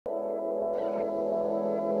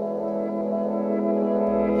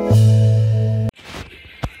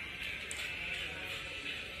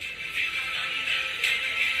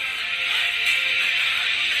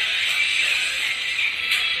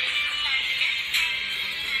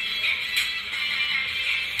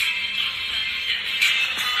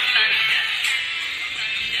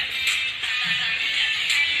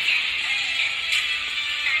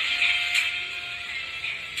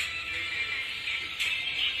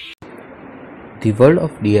The world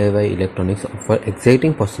of DIY electronics offers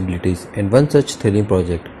exciting possibilities, and one such thrilling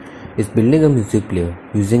project is building a music player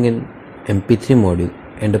using an MP3 module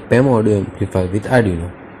and a PAM audio amplifier with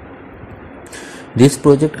Arduino. This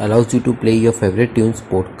project allows you to play your favorite tunes,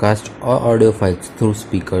 podcasts, or audio files through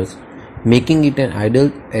speakers, making it an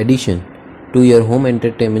ideal addition to your home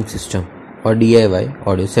entertainment system or DIY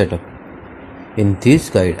audio setup. In this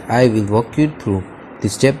guide, I will walk you through the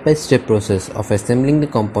step-by-step process of assembling the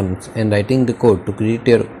components and writing the code to create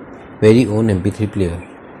your very own MP3 player.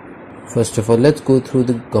 First of all, let's go through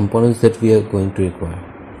the components that we are going to require.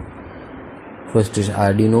 First is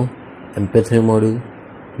Arduino, MP3 module,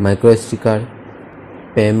 micro SD card,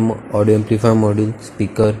 PAM audio amplifier module,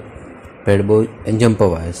 speaker, breadboard, and jumper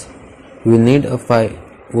wires. We will need a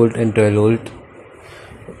 5V and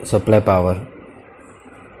 12V supply power.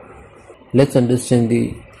 Let's understand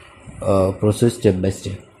the process step by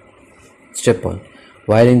step. Step 1.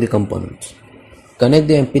 Wiring the components. Connect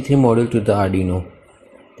the MP3 module to the Arduino,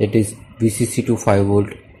 that is VCC to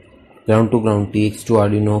 5V, ground to ground, TX to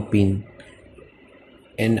Arduino pin,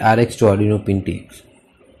 and RX to Arduino pin TX.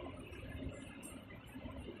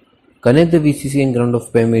 Connect the VCC and ground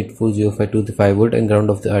of PAM8405 to the 5V and ground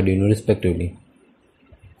of the Arduino respectively.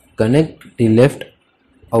 Connect the left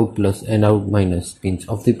out plus and out minus pins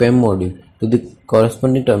of the PAM module to the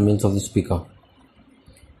corresponding terminals of the speaker.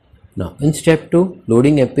 Now in step 2,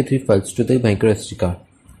 loading MP3 files to the micro SD card.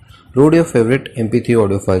 Load your favorite MP3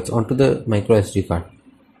 audio files onto the micro SD card.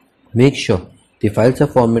 Make sure the files are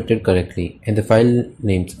formatted correctly and the file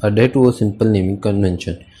names adhere to a simple naming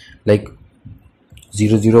convention like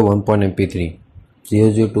 001.mp3,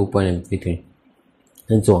 002.mp3,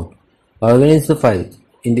 and so on. Organize the files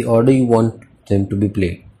in the order you want them to be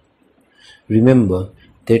played. Remember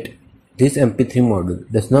that this MP3 module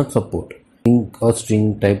does not support string or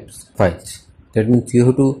string types files. That means you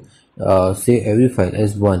have to save every file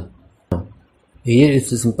as one. Now, here is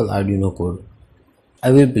the simple Arduino code.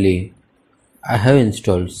 I have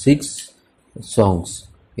installed 6 songs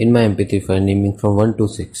in my MP3 file naming from 1 to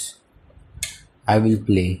 6. I will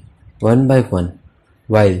play one by one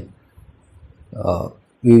while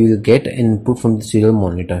we will get input from the serial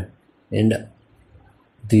monitor and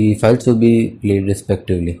the files will be played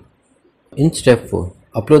respectively. In step 4,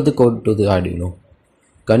 upload the code to the Arduino.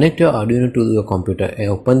 Connect your Arduino to your computer and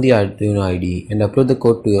open the Arduino IDE and upload the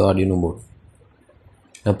code to your Arduino board.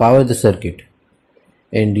 Now power the circuit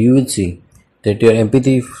and you will see that your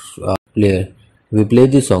MP3 player will play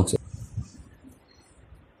the songs.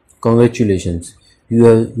 Congratulations,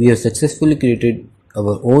 we have successfully created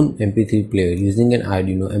our own MP3 player using an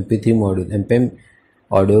Arduino MP3 module and PAM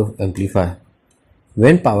audio amplifier.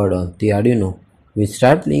 When powered on, the Arduino will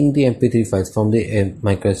start playing the MP3 files from the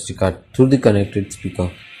micro SD card through the connected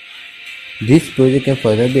speaker. This project can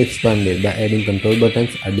further be expanded by adding control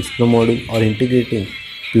buttons, a display module, or integrating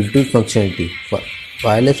Bluetooth functionality for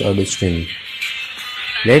wireless audio streaming.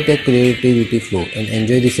 Let your creativity flow and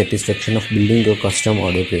enjoy the satisfaction of building your custom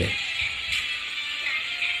audio player.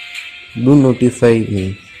 Do notify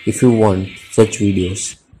me if you want such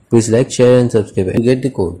videos. Please like, share and subscribe and get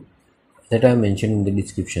the code that I mentioned in the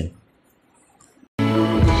description.